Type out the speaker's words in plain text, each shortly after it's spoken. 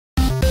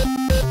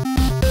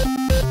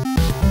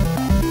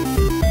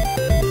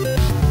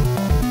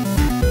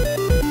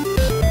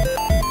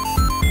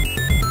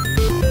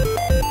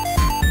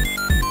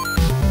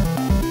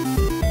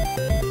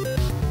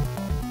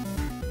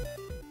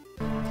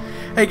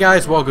Hey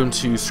guys, welcome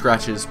to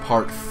Scratches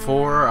Part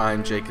 4.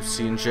 I'm Jacob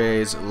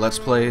C&J's Let's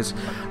Plays.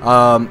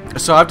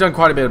 So I've done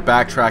quite a bit of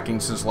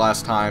backtracking since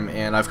last time,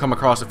 and I've come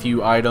across a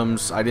few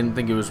items. I didn't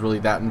think it was really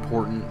that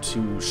important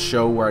to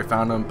show where I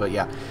found them, but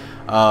yeah.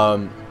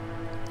 I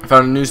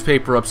found a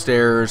newspaper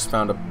upstairs,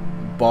 found a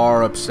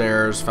bar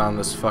upstairs, found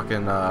this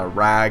fucking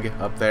rag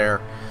up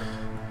there.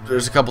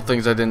 There's a couple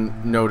things I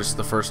didn't notice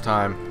the first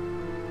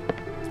time.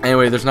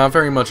 Anyway, there's not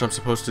very much I'm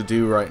supposed to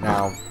do right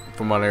now,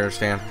 from what I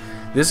understand.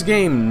 This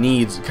game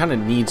kind of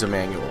needs a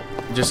manual,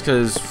 just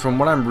because from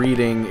what I'm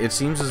reading, it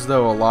seems as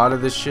though a lot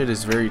of this shit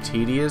is very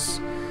tedious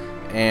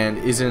and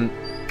isn't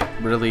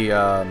really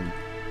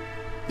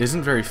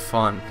isn't very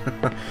fun.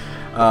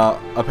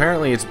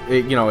 Apparently, it's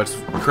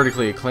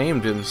critically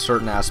acclaimed in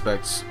certain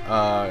aspects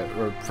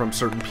or from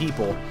certain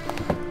people,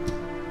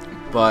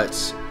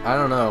 but I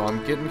don't know.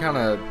 I'm getting kind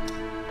of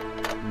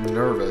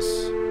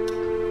nervous.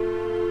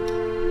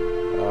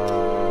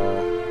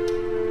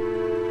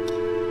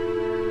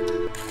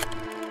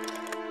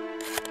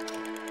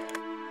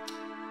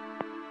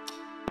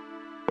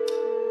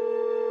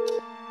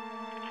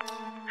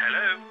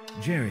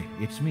 Jerry,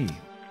 it's me.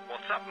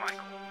 What's up,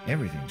 Michael?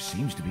 Everything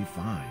seems to be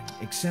fine,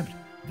 except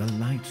the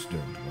lights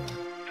don't work.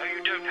 Oh, you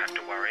don't have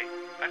to worry.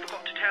 I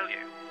forgot to tell you.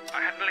 I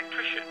had an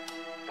electrician,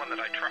 one that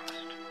I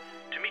trust,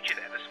 to meet you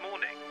there this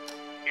morning.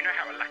 You know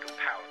how a lack of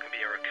power can be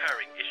a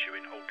recurring issue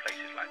in old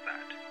places like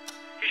that.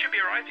 He should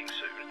be arriving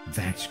soon.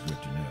 That's good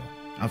to know.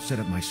 I'll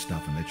set up my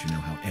stuff and let you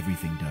know how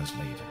everything does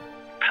later.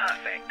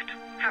 Perfect.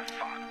 Have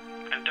fun.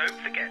 And don't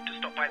forget to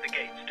stop by the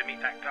gates to meet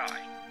that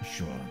guy.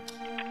 Sure.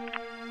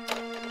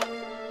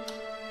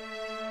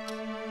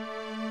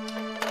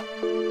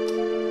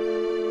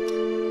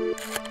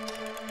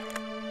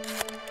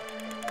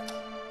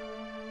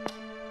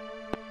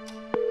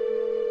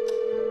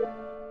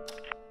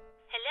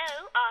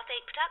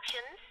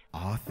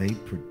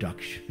 Arthate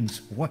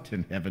Productions? What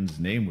in heaven's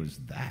name was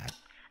that?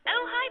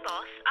 Oh, hi,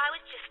 boss. I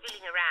was just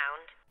feeling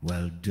around.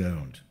 Well,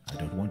 don't. I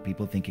don't want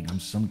people thinking I'm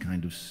some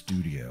kind of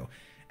studio.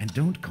 And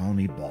don't call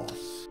me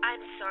boss.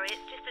 I'm sorry,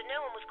 it's just that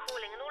no one was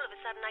calling and all of a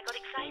sudden I got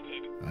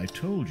excited. I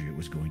told you it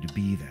was going to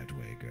be that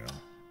way, girl.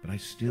 But I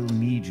still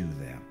need you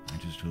there. I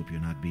just hope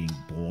you're not being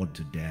bored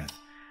to death.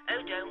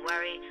 Oh, don't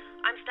worry.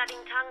 I'm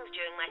studying tongues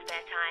during my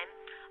spare time.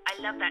 I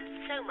love that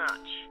so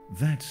much.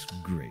 That's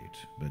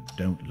great, but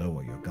don't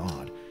lower your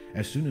guard.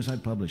 As soon as I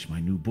publish my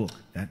new book,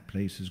 that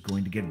place is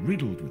going to get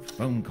riddled with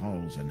phone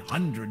calls and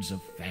hundreds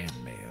of fan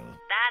mail.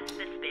 That's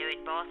the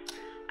spirit, boss.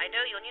 I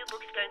know your new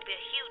book is going to be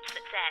a huge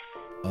success.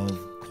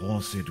 Of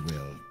course it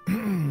will.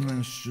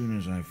 As soon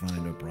as I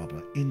find a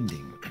proper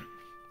ending.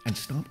 And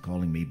stop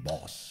calling me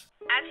boss.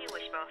 As you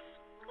wish, boss.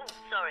 Oh,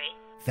 sorry.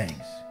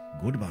 Thanks.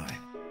 Goodbye.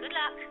 Good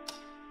luck.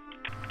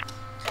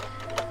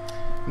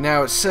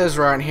 Now it says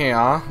right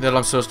here that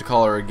I'm supposed to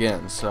call her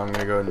again, so I'm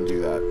gonna go ahead and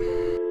do that.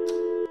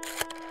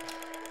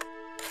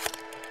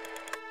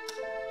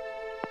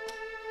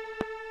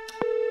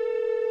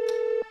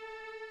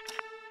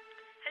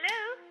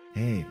 Hello?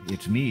 Hey,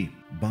 it's me,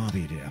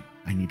 Bobby dear.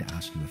 I need to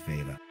ask you a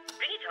favor.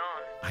 Bring it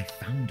on. I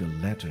found a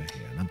letter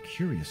here, and I'm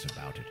curious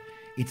about it.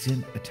 It's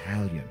in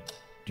Italian.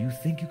 Do you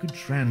think you could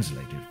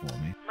translate it for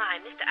me? My,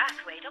 Mr.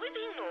 Athwaite, are we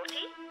being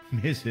naughty?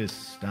 Mrs.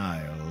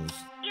 Styles.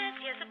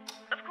 Yes,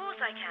 of course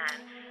I can.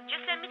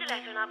 Just send me the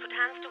letter and I'll put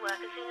hands to work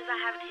as soon as I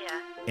have it here.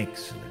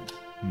 Excellent.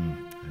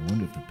 I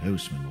wonder if the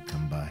postman will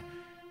come by.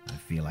 I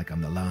feel like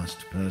I'm the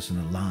last person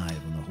alive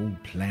on the whole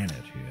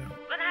planet here.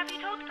 But have you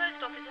told the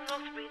post office in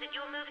Rossbury that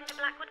you're moving to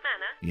Blackwood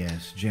Manor?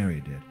 Yes,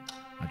 Jerry did.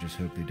 I just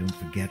hope they don't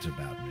forget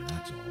about me,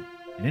 that's all.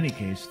 In any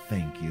case,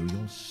 thank you.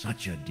 You're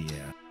such a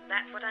dear.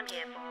 That's what I'm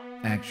here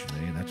for.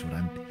 Actually, that's what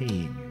I'm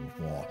paying you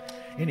for.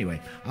 Anyway,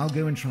 I'll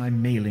go and try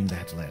mailing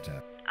that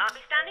letter. I'll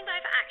be standing by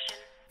for action.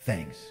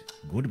 Thanks.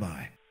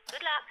 Goodbye.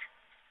 Good luck.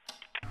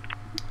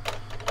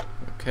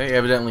 Okay,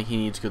 evidently he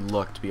needs good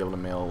luck to be able to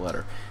mail a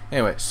letter.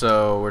 Anyway,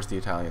 so where's the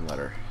Italian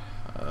letter?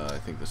 I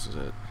think this is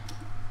it.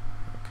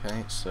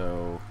 Okay,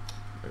 so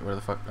wait, where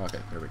the fuck? Okay,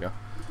 there we go.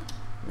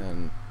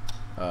 And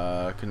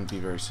couldn't be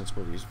very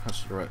sensible to use a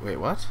pencil to write. Wait,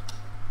 what?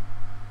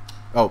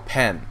 Oh,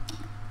 pen.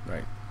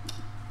 Right.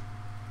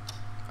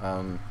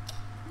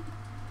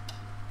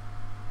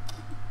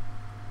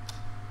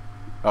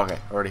 Okay,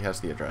 already has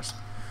the address.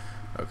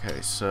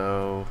 Okay,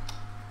 so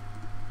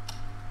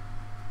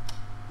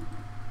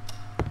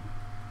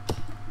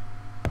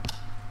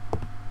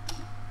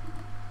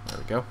there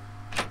we go.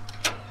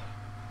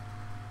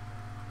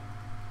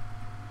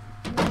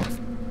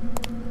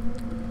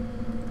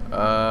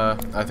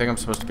 I think I'm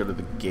supposed to go to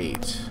the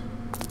gate.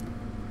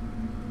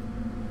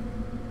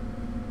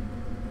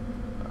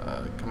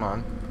 Come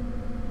on.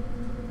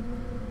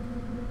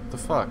 What the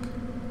fuck?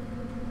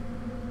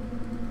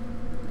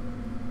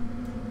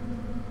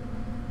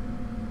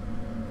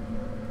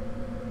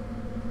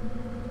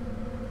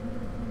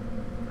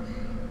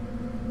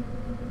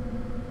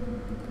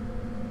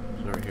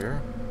 Is it over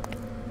here?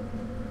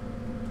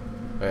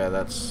 Oh yeah,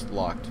 that's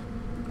locked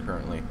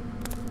currently.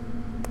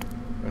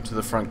 Went to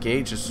the front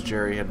gate just as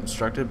Jerry had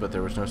instructed, but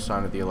there was no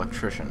sign of the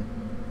electrician.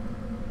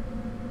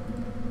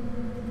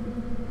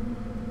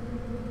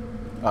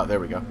 Oh, there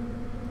we go.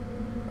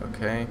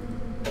 Okay.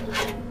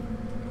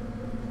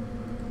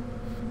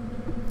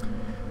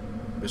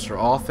 Mr.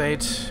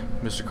 Althate,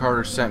 Mr.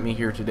 Carter sent me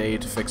here today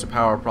to fix a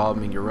power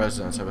problem in your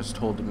residence. I was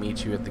told to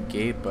meet you at the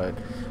gate, but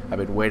I've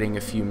been waiting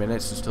a few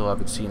minutes and still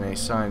haven't seen any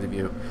signs of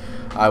you.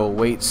 I will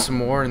wait some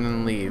more and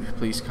then leave.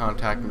 Please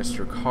contact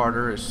Mr.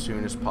 Carter as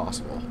soon as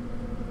possible.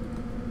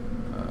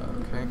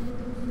 Okay.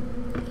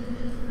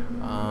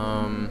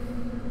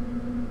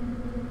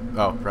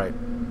 Oh, right.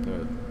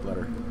 The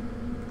letter.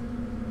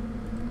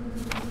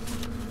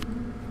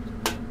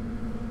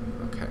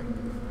 Okay.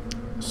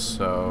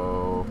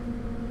 So...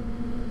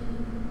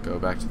 go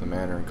back to the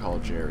manor and call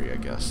Jerry, I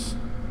guess.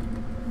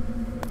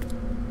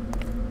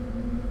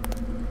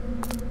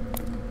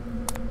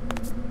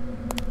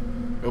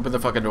 Open the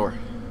fucking door.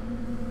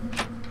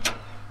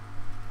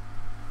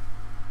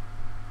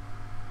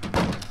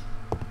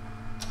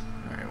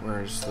 Alright,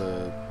 where's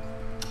the...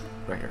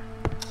 right here.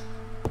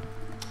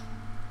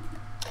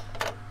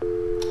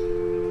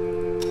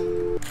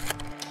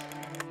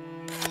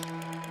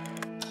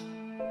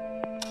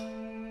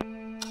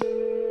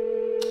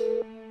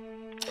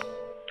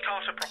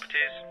 Carter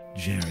Properties.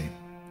 Jerry,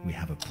 we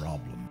have a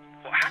problem.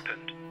 What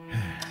happened?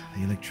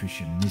 The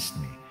electrician missed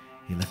me.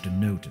 He left a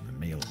note in the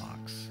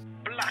mailbox.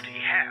 Bloody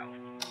hell.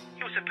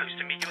 He was supposed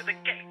to meet you at the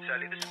gates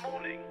early this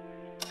morning.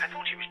 I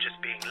thought he was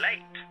just being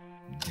late.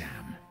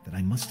 Damn, that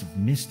I must have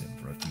missed him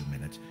for a few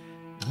minutes.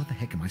 What the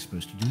heck am I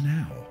supposed to do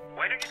now?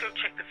 Why don't you go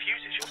check the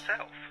fuses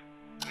yourself?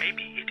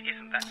 Maybe it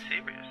isn't that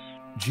serious.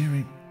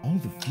 Jerry, all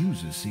the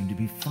fuses seem to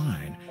be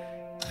fine.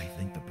 I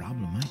think the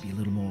problem might be a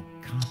little more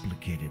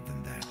complicated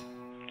than that.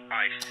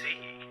 I see.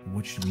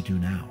 What should we do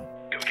now?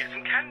 Go get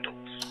some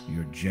candles.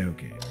 You're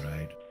joking,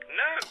 right?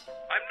 No,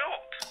 I'm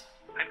not.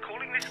 I'm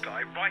calling this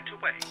guy right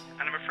away,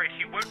 and I'm afraid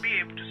he won't be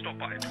able to stop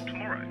by until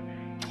tomorrow.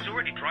 He was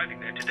already driving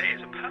there today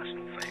as a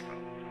personal favor.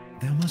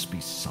 There must be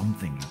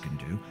something you can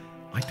do.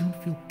 I don't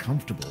feel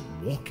comfortable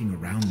walking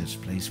around this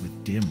place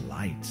with dim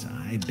lights.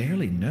 I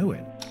barely know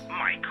it.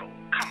 Michael,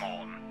 come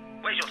on.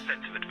 Where's your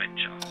sense of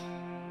adventure?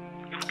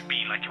 It would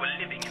be like you were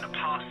living in a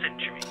past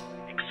century.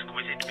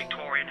 Exquisite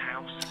Victorian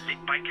house,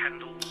 lit by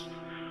candles.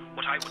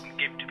 What I wouldn't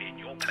give to be in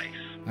your place.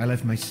 I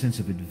left my sense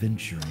of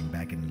adventuring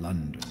back in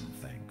London,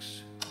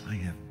 thanks. I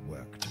have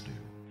work to do.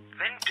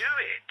 Then do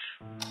it.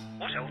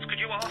 What else could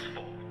you ask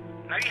for?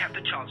 Now you have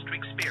the chance to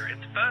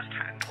experience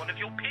firsthand one of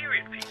your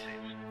period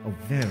pieces. Oh,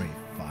 very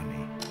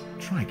funny.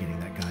 Try getting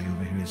that guy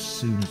over here as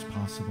soon as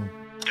possible.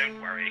 Don't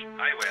worry,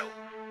 I will.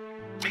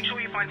 Make sure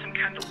you find some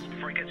candles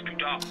before it gets too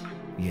dark.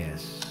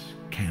 Yes,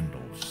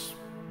 candles.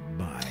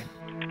 Bye.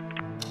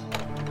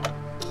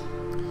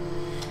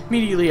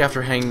 Immediately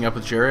after hanging up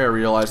with Jerry, I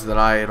realized that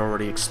I had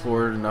already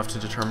explored enough to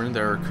determine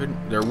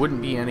there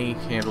wouldn't be any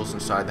candles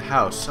inside the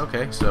house.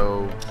 Okay,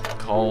 so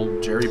call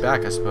Jerry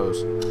back, I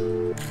suppose.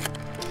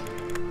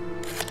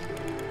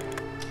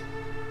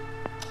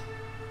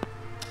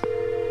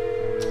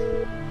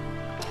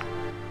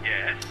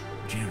 Yes?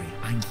 Jerry,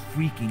 I'm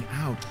freaking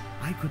out.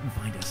 I couldn't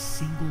find a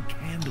single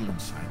candle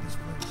inside this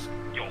place.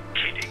 You're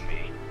kidding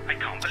me. I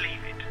can't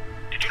believe it.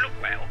 Did you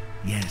look well?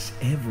 Yes,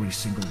 every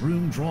single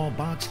room, drawer,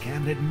 box,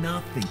 cabinet,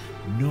 nothing.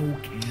 No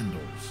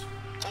candles.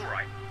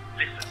 Alright,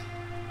 listen.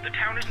 The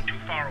town isn't too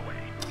far away.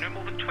 No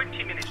more than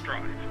 20 minutes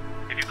drive.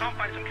 If you can't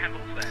find some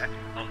candles there,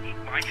 I'll eat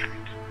my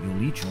hat.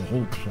 You'll eat your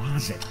whole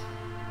closet.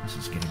 This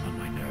is getting on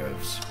my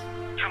nerves.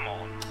 Come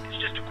on, it's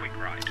just a quick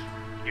ride.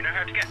 You know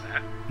how to get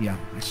there? Yeah,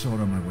 I saw it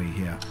on my way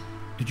here.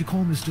 Did you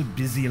call Mr.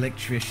 Busy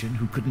Electrician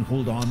who couldn't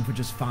hold on for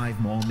just 5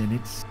 more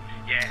minutes?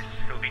 Yes,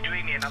 he'll be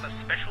doing me another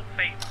special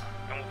favor,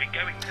 and we'll be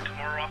going there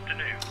tomorrow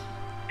afternoon.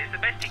 It's the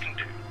best he can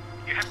do.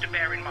 You have to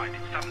bear in mind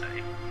it's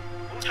Sunday.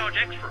 We'll charge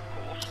extra, of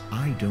course.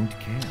 I don't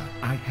care.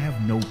 I have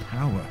no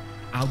power.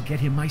 I'll get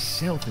him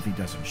myself if he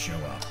doesn't show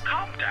up.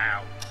 Calm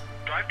down.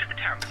 Drive to the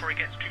town before it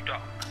gets too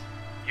dark.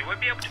 You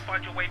won't be able to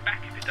find your way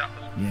back if it does.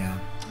 Yeah,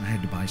 I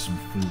had to buy some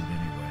food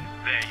anyway.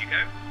 There you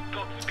go.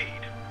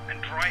 Godspeed.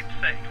 And drive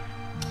safe.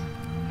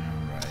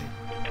 Alright.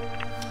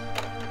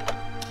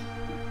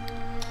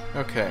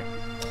 Okay.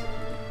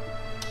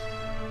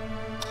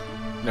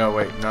 No,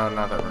 wait, no,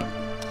 not that room.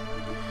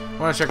 I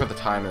want to check what the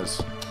time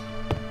is.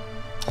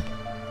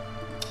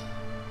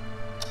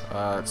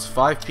 It's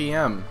 5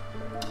 p.m.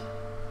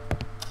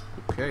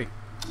 Okay.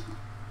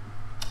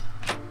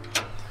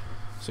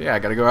 So yeah, I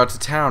gotta go out to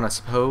town, I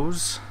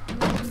suppose.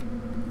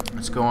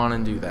 Let's go on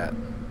and do that.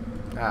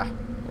 Ah,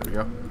 there we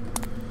go.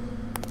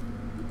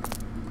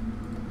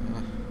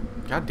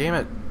 God damn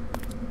it.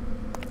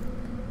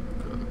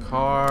 Go to the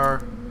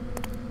car.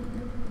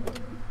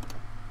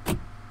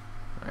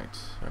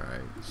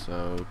 Alright,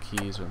 so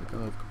keys are in the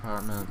glove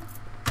compartment.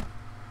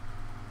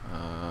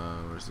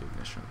 Where's the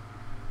ignition?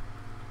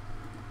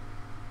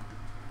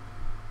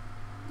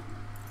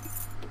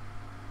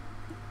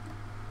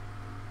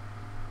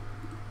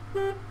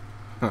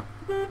 Huh.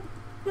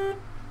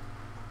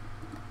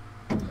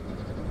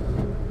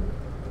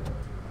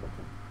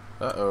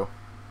 Uh-oh.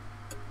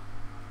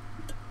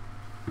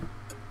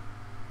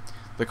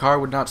 The car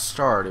would not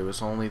start. It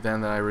was only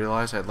then that I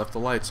realized I had left the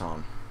lights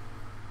on.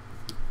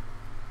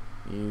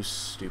 You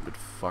stupid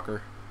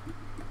fucker.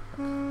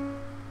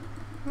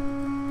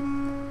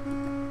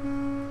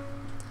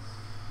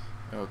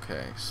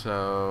 Okay,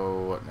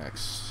 so what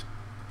next?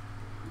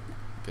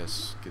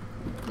 Guess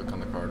click on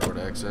the car door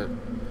to exit.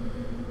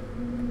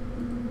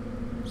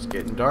 It's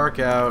getting dark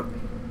out.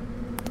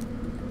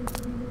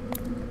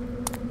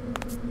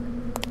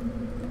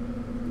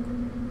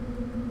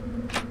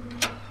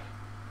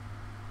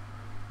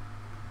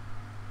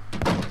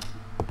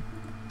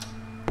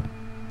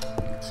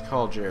 Let's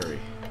call Jerry.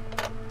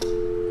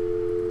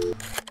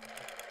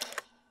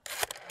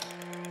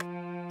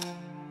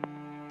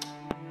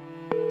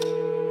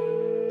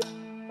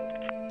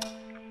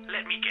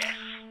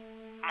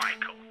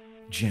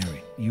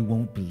 Jerry, you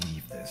won't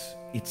believe this.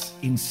 It's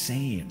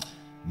insane.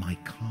 My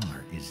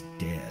car is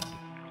dead.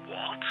 What?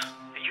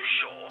 Are you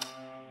sure?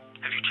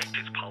 Have you checked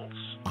its pulse?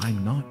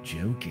 I'm not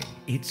joking.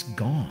 It's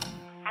gone.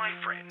 My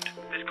friend,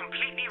 this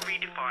completely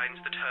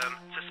redefines the term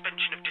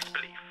suspension of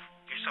disbelief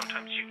you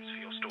sometimes use for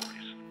your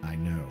stories. I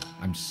know.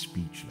 I'm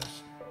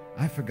speechless.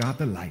 I forgot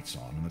the lights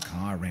on and the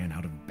car ran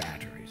out of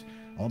batteries,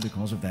 all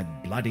because of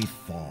that bloody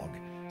fog.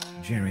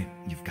 Jerry,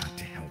 you've got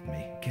to help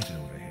me. Get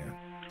over here.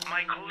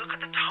 Michael, look at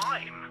the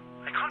time.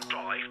 I can't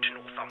drive to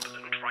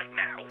Northumberland right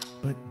now.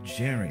 But,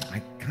 Jerry,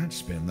 I can't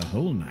spend the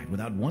whole night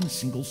without one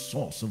single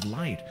source of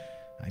light.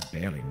 I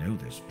barely know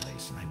this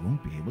place, and I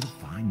won't be able to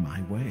find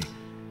my way.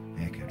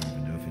 Heck, I don't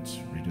even know if it's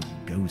rid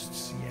of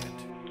ghosts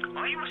yet.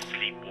 Are you a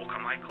sleepwalker,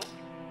 Michael?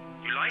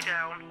 You lie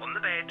down on the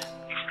bed,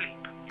 you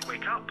sleep, you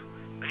wake up,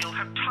 and you'll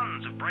have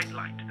tons of bright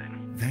light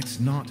then. That's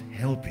not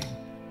helping.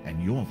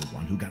 And you're the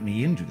one who got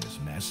me into this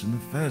mess in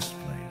the first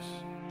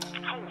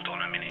place. Hold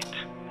on a minute.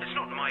 It's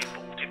not my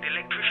fault if the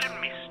electrician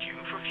missed you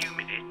for a few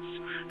minutes,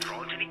 there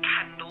aren't any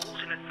candles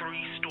in a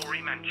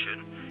 3-story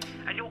mansion,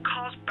 and your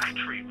car's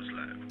battery was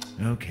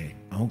low.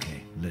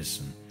 Okay,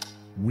 listen.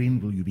 When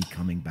will you be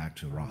coming back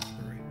to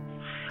Rothbury?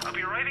 I'll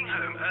be arriving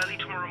home early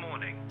tomorrow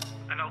morning,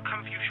 and I'll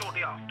come for you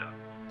shortly after.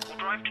 We'll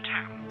drive to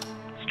town,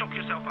 stock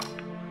yourself up,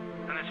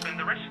 and then spend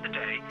the rest of the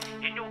day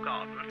in your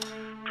garden,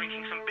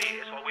 drinking some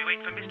beers while we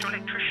wait for Mr.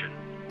 Electrician.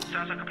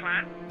 Sounds like a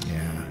plan?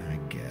 Yeah, I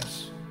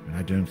guess. But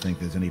I don't think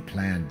there's any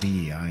plan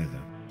B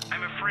either.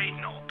 I'm afraid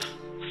not.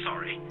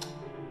 Sorry.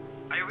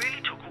 I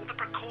really took all the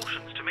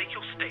precautions to make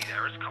your stay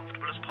there as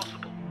comfortable as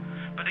possible,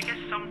 but I guess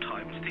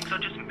sometimes things are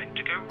just meant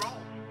to go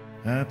wrong.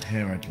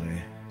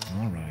 Apparently.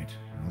 All right,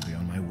 I'll be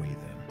on my way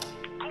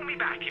then. Call me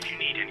back if you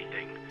need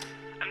anything.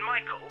 And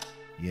Michael,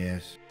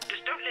 Yes,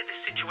 just don't let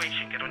this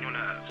situation get on your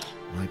nerves.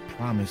 I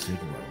promise it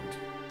won't.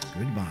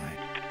 Goodbye.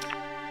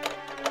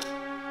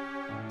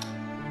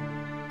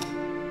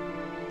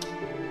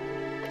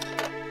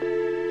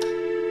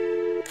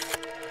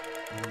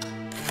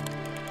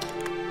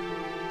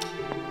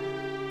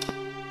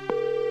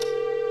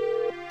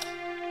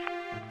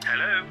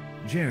 Hello?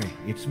 Jerry,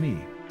 it's me.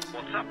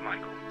 What's up,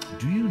 Michael?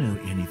 Do you know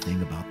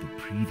anything about the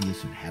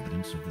previous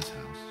inhabitants of this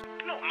house?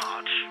 Not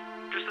much.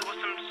 Just there were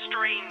some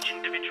strange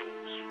individuals.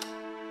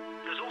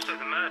 There's also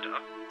the murder.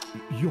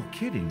 You're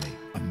kidding me.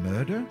 A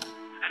murder?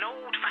 An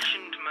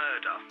old-fashioned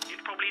murder.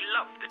 You'd probably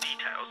love the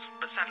details,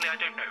 but sadly I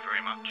don't know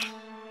very much.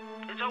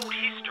 It's old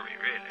history,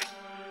 really.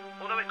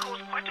 Although it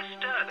caused quite a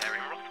stir there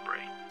in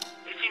Rothbury.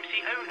 It seems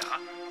the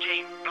owner,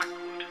 James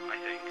Blackwood, I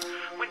think,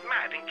 went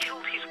mad and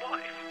killed his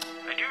wife.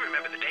 I do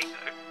remember the date,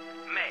 though.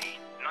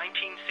 May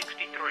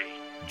 1963.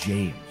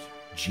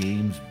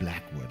 James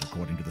Blackwood,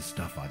 according to the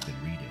stuff I've been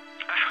reading.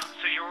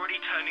 So you're already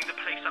turning the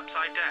place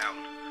upside down?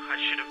 I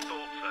should have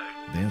thought so.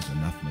 There's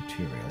enough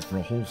material for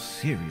a whole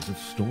series of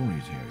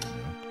stories here, you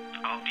know.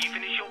 After you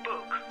finish your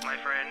book, my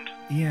friend.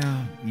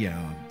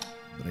 Yeah,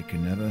 but it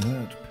can never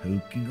hurt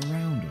poking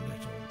around a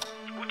little.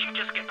 Would you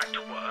just get back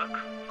to work?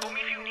 Call me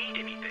if you need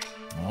anything.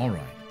 All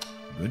right,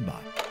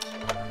 goodbye.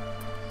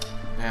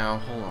 Now,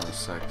 hold on a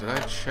sec. Did I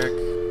check?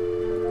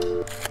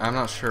 I'm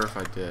not sure if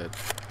I did.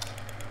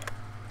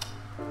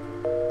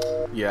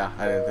 Yeah,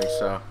 I didn't think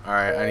so.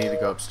 Alright, I need to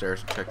go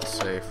upstairs and check the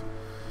safe.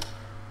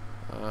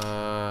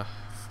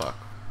 Fuck.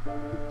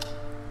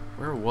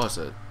 Where was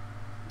it?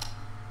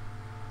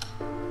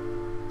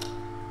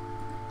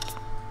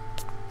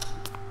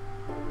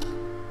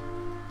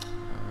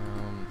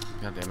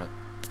 God damn it.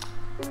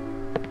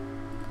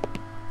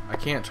 I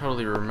can't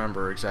totally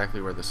remember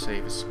exactly where the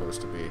safe is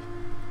supposed to be.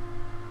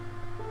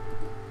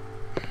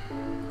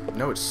 I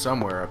know it's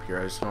somewhere up here,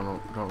 I just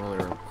don't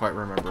really quite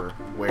remember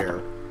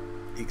where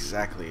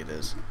exactly it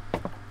is.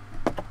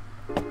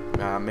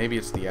 Maybe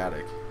it's the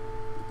attic.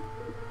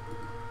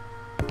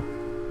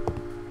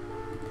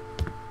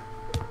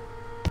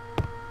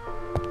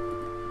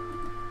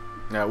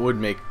 That would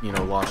make,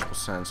 logical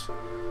sense.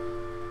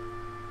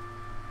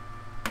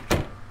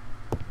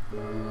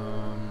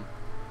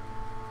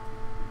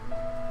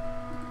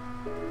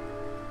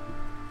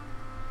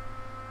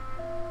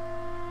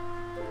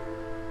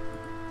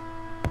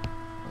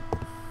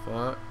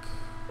 Fuck.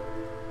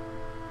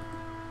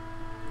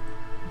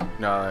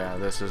 No, yeah,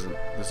 this isn't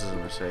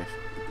a safe.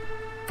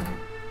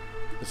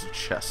 This is a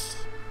chest.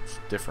 It's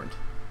different.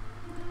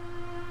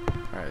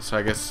 Alright, so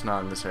I guess it's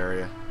not in this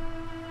area.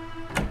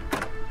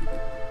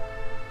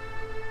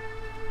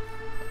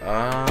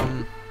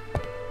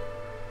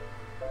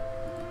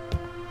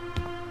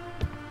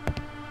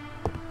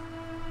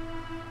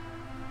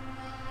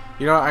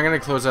 You know, I'm going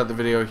to close out the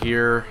video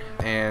here,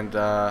 and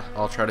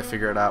I'll try to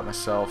figure it out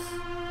myself,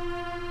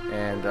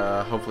 and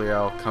hopefully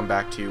I'll come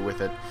back to you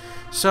with it.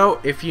 So,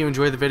 if you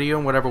enjoyed the video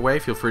in whatever way,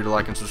 feel free to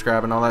like and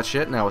subscribe and all that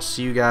shit, and I will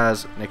see you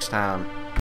guys next time.